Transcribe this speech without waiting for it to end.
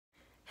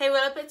Hey,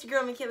 what up? It's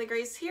your girl McCayla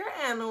Grace here,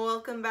 and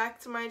welcome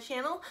back to my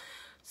channel.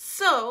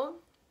 So,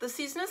 the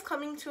season is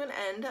coming to an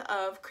end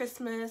of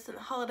Christmas and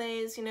the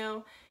holidays, you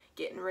know,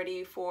 getting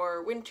ready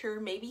for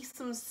winter, maybe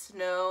some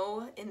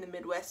snow in the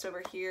Midwest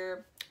over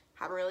here.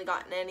 Haven't really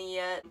gotten any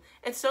yet.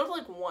 It snowed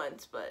like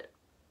once, but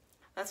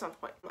that's not the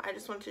point. I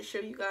just wanted to show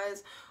you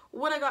guys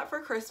what I got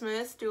for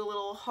Christmas, do a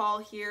little haul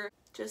here,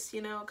 just,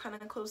 you know, kind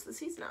of close the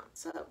season out.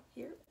 So,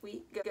 here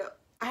we go.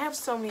 I have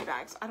so many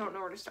bags, I don't know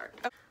where to start.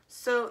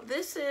 So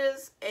this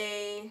is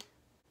a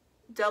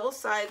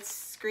double-sided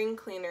screen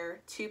cleaner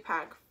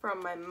 2-pack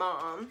from my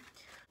mom.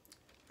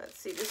 Let's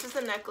see, this is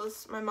the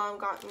necklace my mom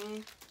got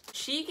me.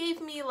 She gave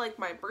me like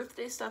my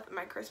birthday stuff and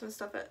my Christmas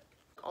stuff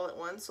all at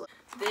once. So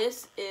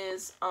this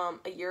is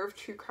A Year of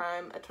True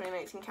Crime, a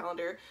 2019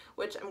 calendar,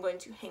 which I'm going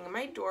to hang in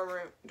my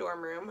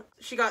dorm room.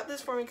 She got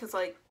this for me because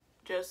like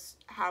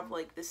just have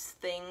like this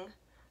thing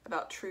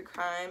about true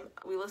crime.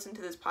 We listened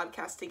to this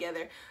podcast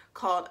together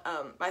called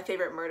My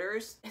Favorite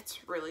Murders. It's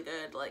really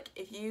good. Like,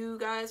 if you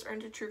guys are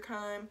into true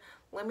crime,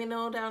 let me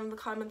know down in the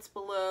comments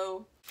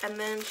below. And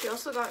then she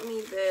also got me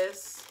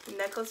this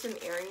necklace and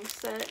earring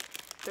set.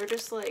 They're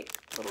just like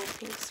little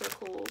pink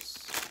circles.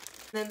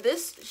 And then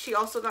this she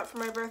also got for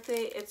my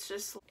birthday. It's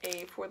just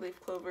a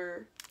 4-leaf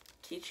clover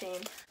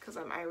keychain because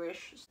I'm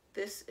Irish.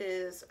 This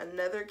is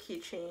another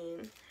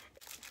keychain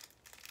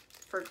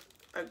for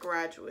a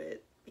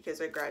graduate,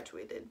 because I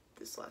graduated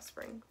this last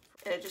spring.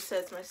 And it just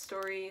says, my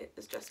story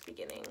is just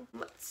beginning.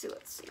 Let's see.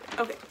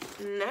 Okay,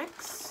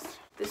 next,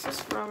 this is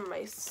from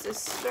my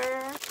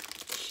sister.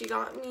 She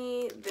got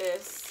me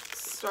this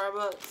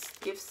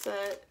Starbucks gift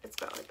set. It's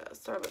got like a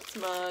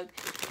Starbucks mug,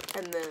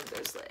 and then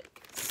there's like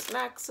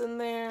snacks in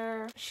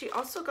there. She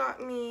also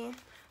got me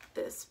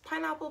this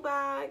pineapple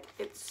bag.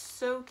 It's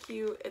so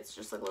cute. It's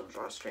just like a little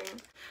drawstring.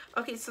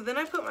 Okay, so then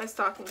I put my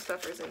stocking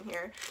stuffers in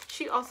here.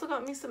 She also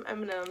got me some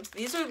M&Ms.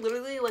 These are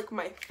literally like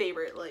my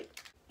favorite, like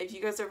if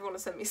you guys ever want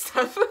to send me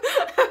stuff.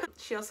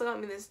 She also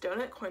got me this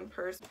donut coin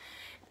purse,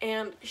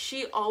 and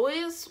she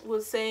always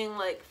was saying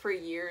like for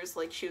years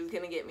like she was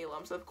gonna get me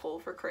lumps of coal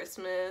for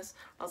Christmas.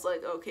 I was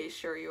like, okay,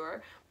 sure you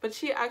are. But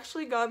she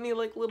actually got me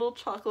like little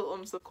chocolate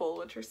lumps of coal,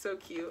 which are so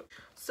cute.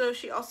 So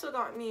she also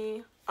got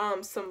me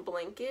some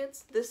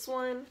blankets. This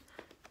one,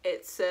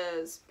 it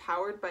says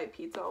powered by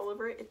pizza all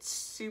over it. It's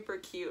super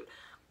cute.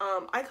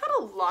 I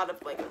got a lot of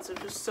blankets,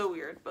 which is so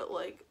weird, but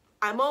like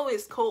I'm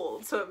always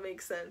cold, so it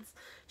makes sense.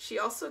 She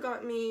also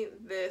got me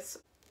this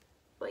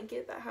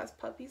blanket that has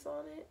puppies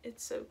on it.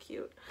 It's so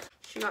cute.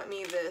 She got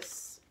me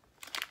this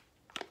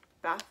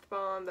bath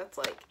bomb that's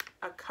like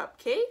a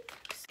cupcake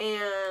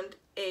and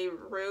a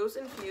rose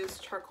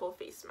infused charcoal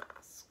face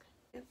mask.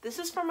 This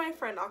is from my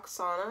friend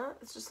Oksana.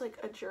 It's just like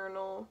a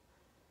journal.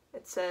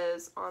 It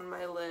says on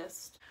my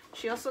list.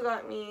 She also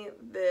got me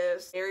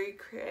this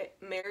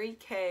Mary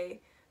Kay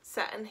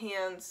satin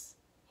hands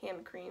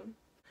hand cream.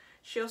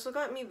 She also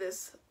got me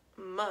this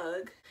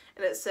mug,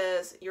 and it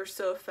says, "You're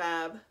so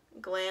fab,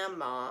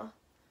 Glamma,"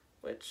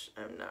 which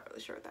I'm not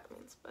really sure what that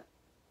means, but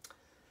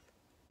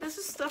this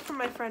is stuff from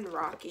my friend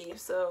Rocky.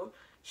 So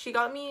she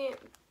got me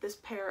this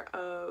pair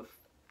of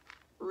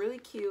really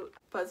cute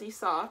fuzzy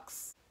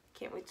socks.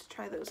 Can't wait to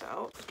try those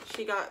out.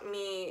 She got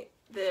me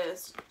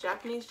this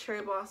Japanese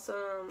cherry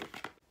blossom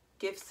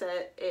gift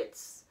set.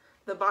 It's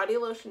the body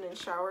lotion and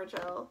shower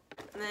gel.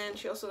 And then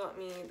she also got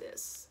me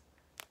this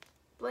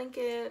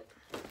blanket,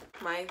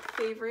 my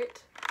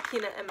favorite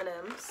peanut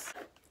M&Ms.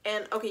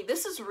 And okay,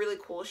 this is really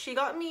cool. She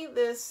got me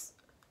this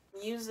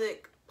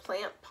music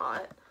plant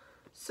pot,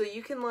 so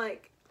you can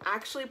like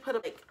actually put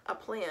a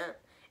plant,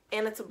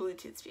 and it's a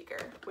Bluetooth speaker,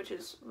 which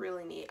is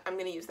really neat. I'm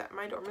gonna use that in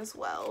my dorm as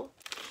well.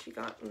 She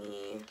got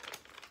me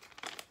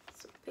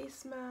some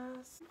face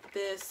masks,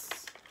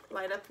 this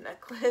light up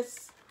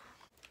necklace,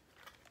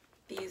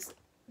 these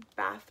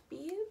bath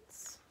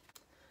beads,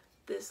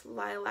 this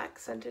lilac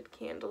scented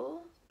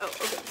candle. Oh,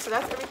 okay, so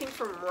that's everything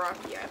from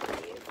Rocky, I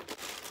believe.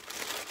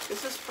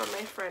 This is from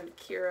my friend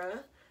Kira.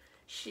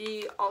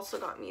 She also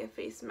got me a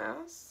face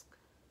mask.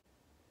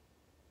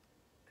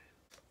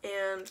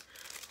 And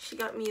she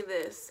got me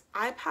this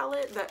eye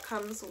palette that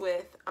comes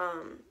with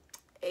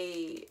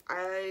a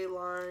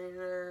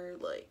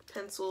eyeliner, like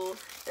pencil,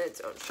 and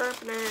its own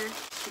sharpener.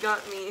 She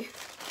got me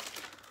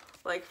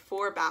like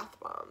 4 bath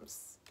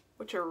bombs,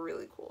 which are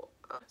really cool.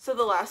 So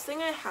the last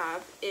thing I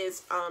have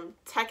is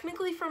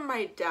technically from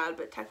my dad,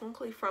 but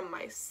technically from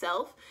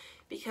myself,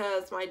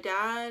 because my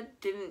dad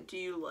didn't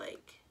do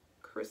like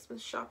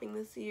Christmas shopping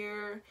this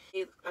year.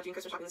 He's not doing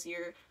Christmas shopping this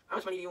year. How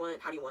much money do you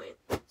want? How do you want it?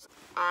 So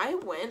I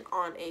went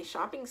on a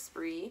shopping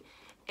spree,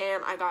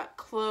 and I got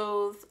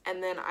clothes,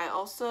 and then I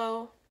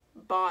also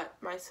bought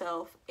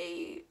myself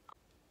a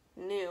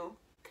new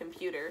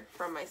computer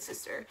from my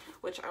sister,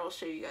 which I will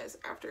show you guys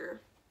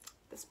after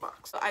this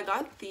box. So I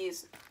got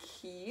these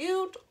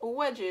cute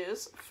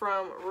wedges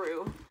from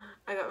Rue.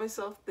 I got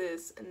myself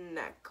this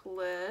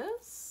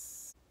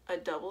necklace, a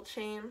double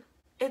chain.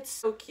 It's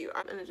so cute,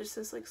 and it just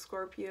says like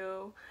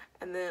Scorpio,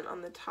 and then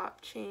on the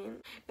top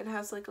chain it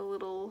has like a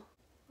little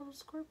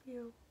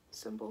Scorpio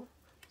symbol.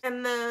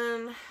 And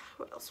then,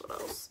 what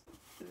else?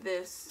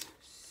 This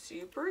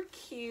super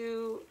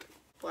cute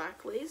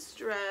black lace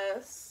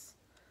dress.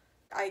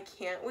 I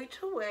can't wait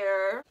to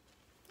wear.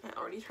 I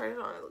already tried it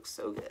on. It looks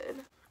so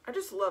good. I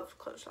just love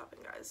clothes shopping,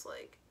 guys.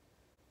 Like,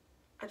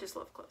 I just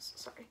love clothes.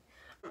 Sorry.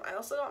 I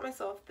also got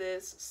myself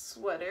this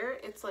sweater.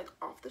 It's like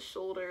off the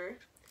shoulder.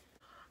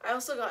 I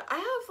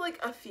have like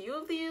a few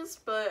of these,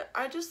 but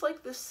I just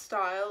like this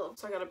style.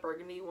 So I got a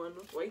burgundy one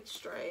with white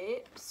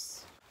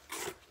stripes.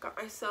 Got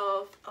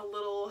myself a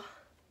little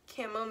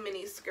camo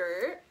mini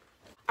skirt.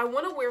 I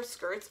want to wear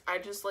skirts, I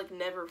just like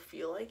never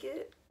feel like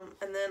it.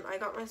 And then I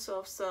got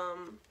myself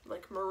some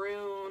like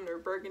maroon or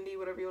burgundy,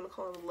 whatever you want to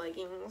call them,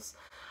 leggings.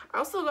 I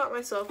also got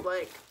myself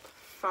like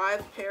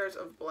 5 pairs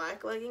of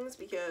black leggings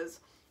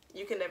because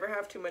you can never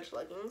have too much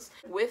leggings.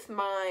 With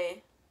my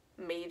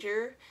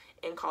major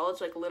in college,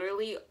 like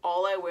literally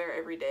all I wear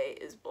every day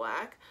is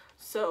black.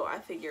 So I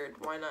figured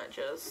why not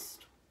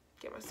just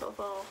get myself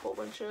a whole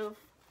bunch of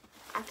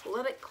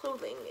athletic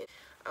clothing.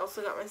 I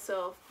also got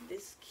myself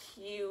this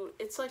cute,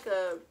 it's like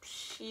a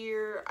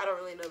sheer, I don't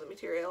really know the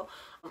material,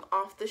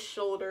 off the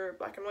shoulder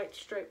black and white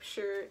striped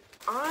shirt.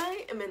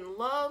 I am in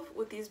love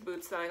with these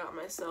boots that I got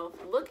myself.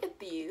 Look at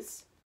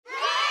these.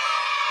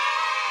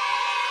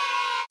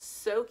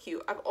 So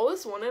cute. I've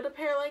always wanted a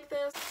pair like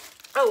this.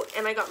 Oh,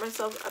 and I got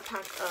myself a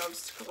pack of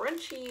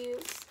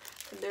scrunchies.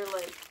 And they're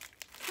like,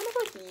 kind of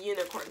like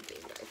unicorn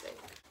themed, I think.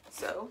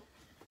 So,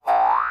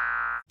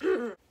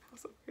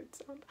 that's a weird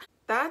sound.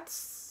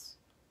 That's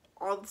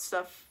all the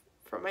stuff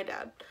from my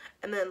dad.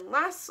 And then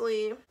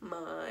lastly,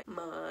 my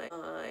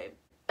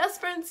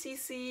best friend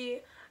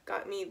Cece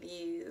got me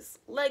these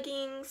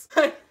leggings.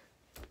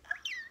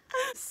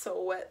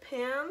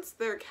 Sweatpants.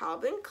 They're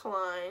Calvin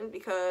Klein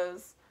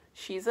because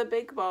she's a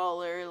big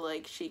baller.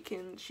 Like she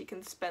can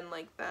spend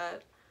like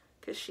that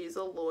because she's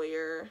a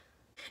lawyer.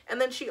 And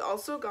then she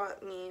also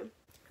got me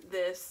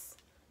this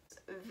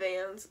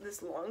Vans,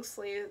 this long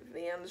sleeve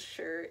Vans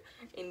shirt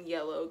in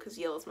yellow because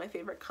yellow is my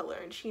favorite color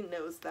and she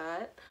knows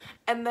that.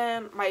 And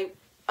then my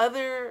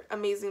other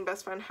amazing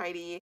best friend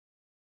Heidi,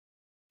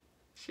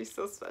 she's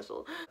so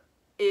special,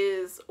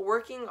 is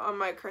working on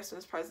my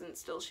Christmas present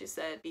still, she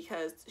said,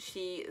 because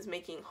she is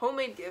making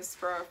homemade gifts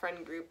for our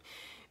friend group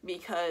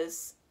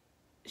because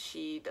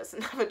she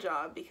doesn't have a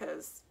job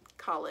because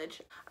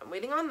college. I'm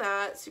waiting on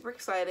that, super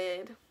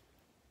excited.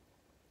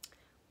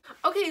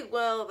 Okay,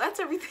 well, that's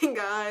everything,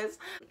 guys.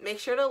 Make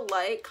sure to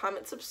like,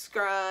 comment,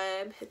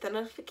 subscribe, hit the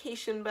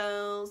notification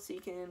bell so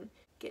you can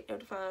get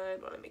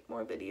notified when I make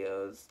more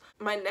videos.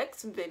 My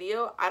next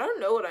video, I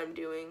don't know what I'm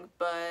doing,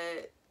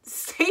 but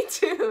stay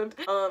tuned.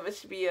 It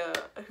should be a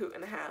hoot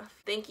and a half.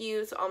 Thank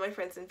you to all my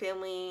friends and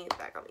family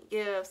that got me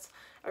gifts.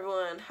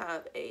 Everyone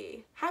have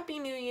a happy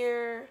new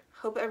year.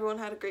 Hope everyone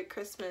had a great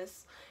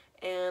Christmas,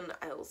 and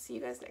I will see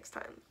you guys next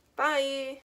time. Bye!